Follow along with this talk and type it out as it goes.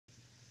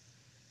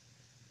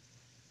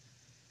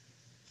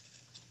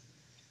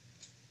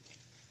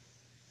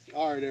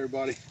All right,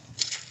 everybody.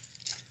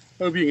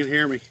 Hope you can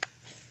hear me.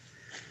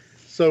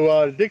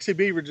 So Dixie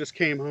Beaver just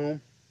came home,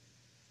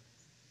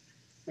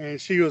 and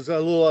she was a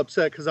little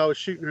upset because I was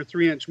shooting her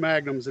 3-inch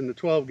magnums in the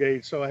 12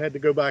 gauge. So I had to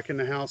go back in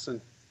the house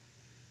and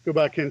go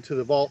back into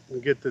the vault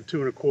and get the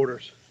 2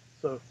 1/4.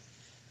 So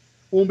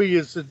won't be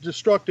as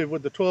destructive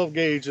with the 12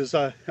 gauge as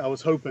I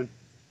was hoping.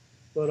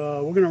 But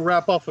we're going to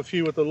wrap off a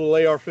few with the little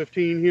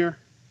AR-15 here.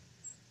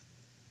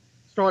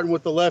 Starting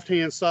with the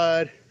left-hand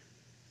side.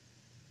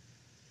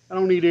 I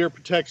don't need ear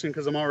protection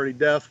because I'm already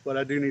deaf, but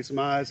I do need some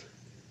eyes.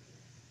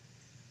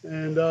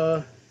 And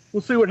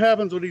we'll see what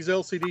happens with these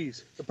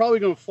LCDs. They're probably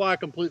going to fly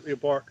completely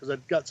apart because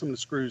I've got some of the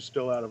screws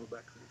still out of it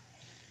back there.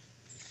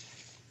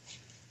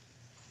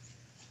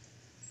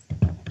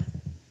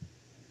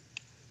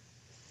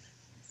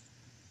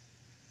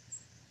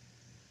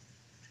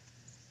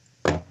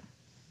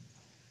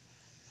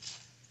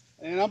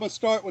 And I'm going to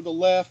start with the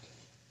left.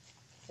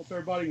 Hope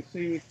everybody can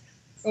see me.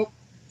 Oh,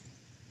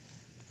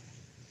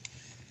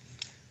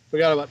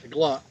 forgot about the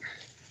Glock.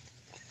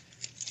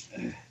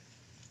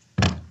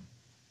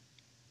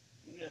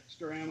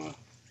 Extra ammo.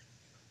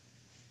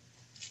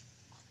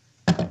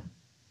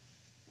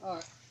 All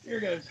right, here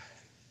goes.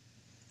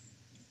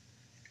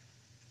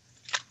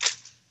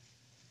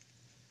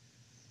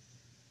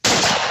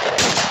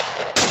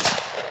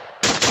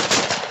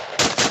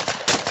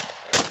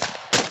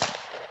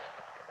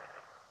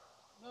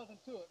 Nothing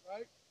to it,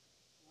 right?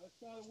 Let's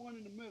try the one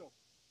in the middle.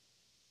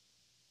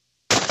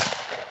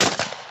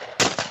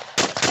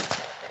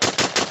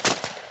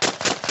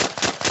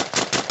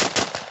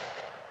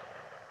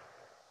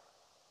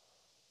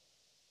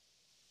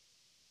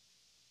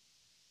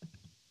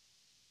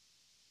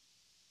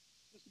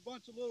 Just a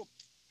bunch of little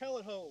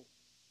pellet holes.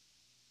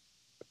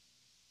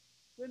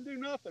 Didn't do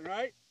nothing,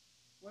 right?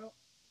 Well,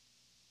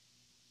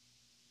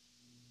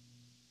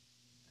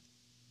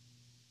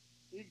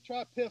 you can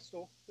try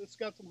pistol. It's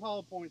got some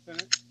hollow points in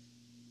it.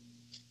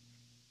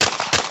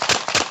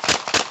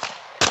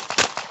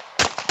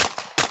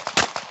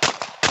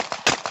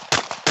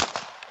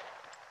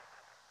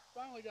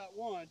 Finally got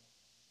one.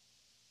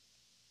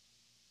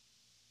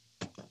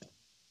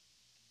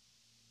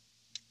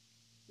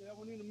 See that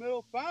one in the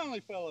middle?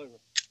 Finally fell over.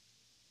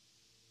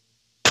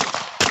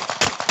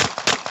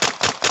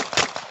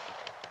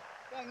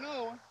 Got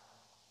another one.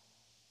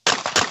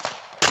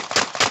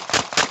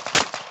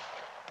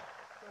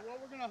 So what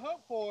we're going to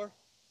hope for,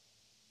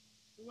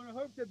 we're going to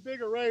hope that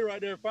big array right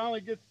there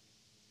finally gets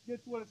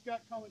what it's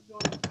got coming to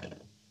it.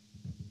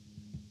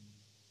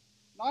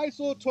 Nice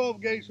little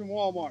 12 gauge from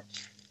Walmart.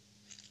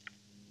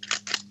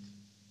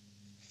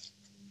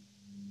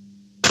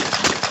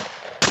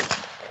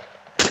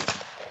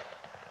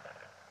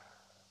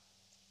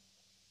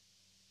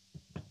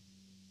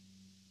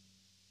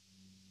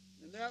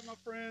 And that, my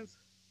friends,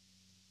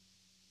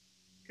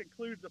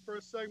 concludes the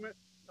first segment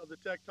of the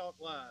Tech Talk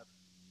Live.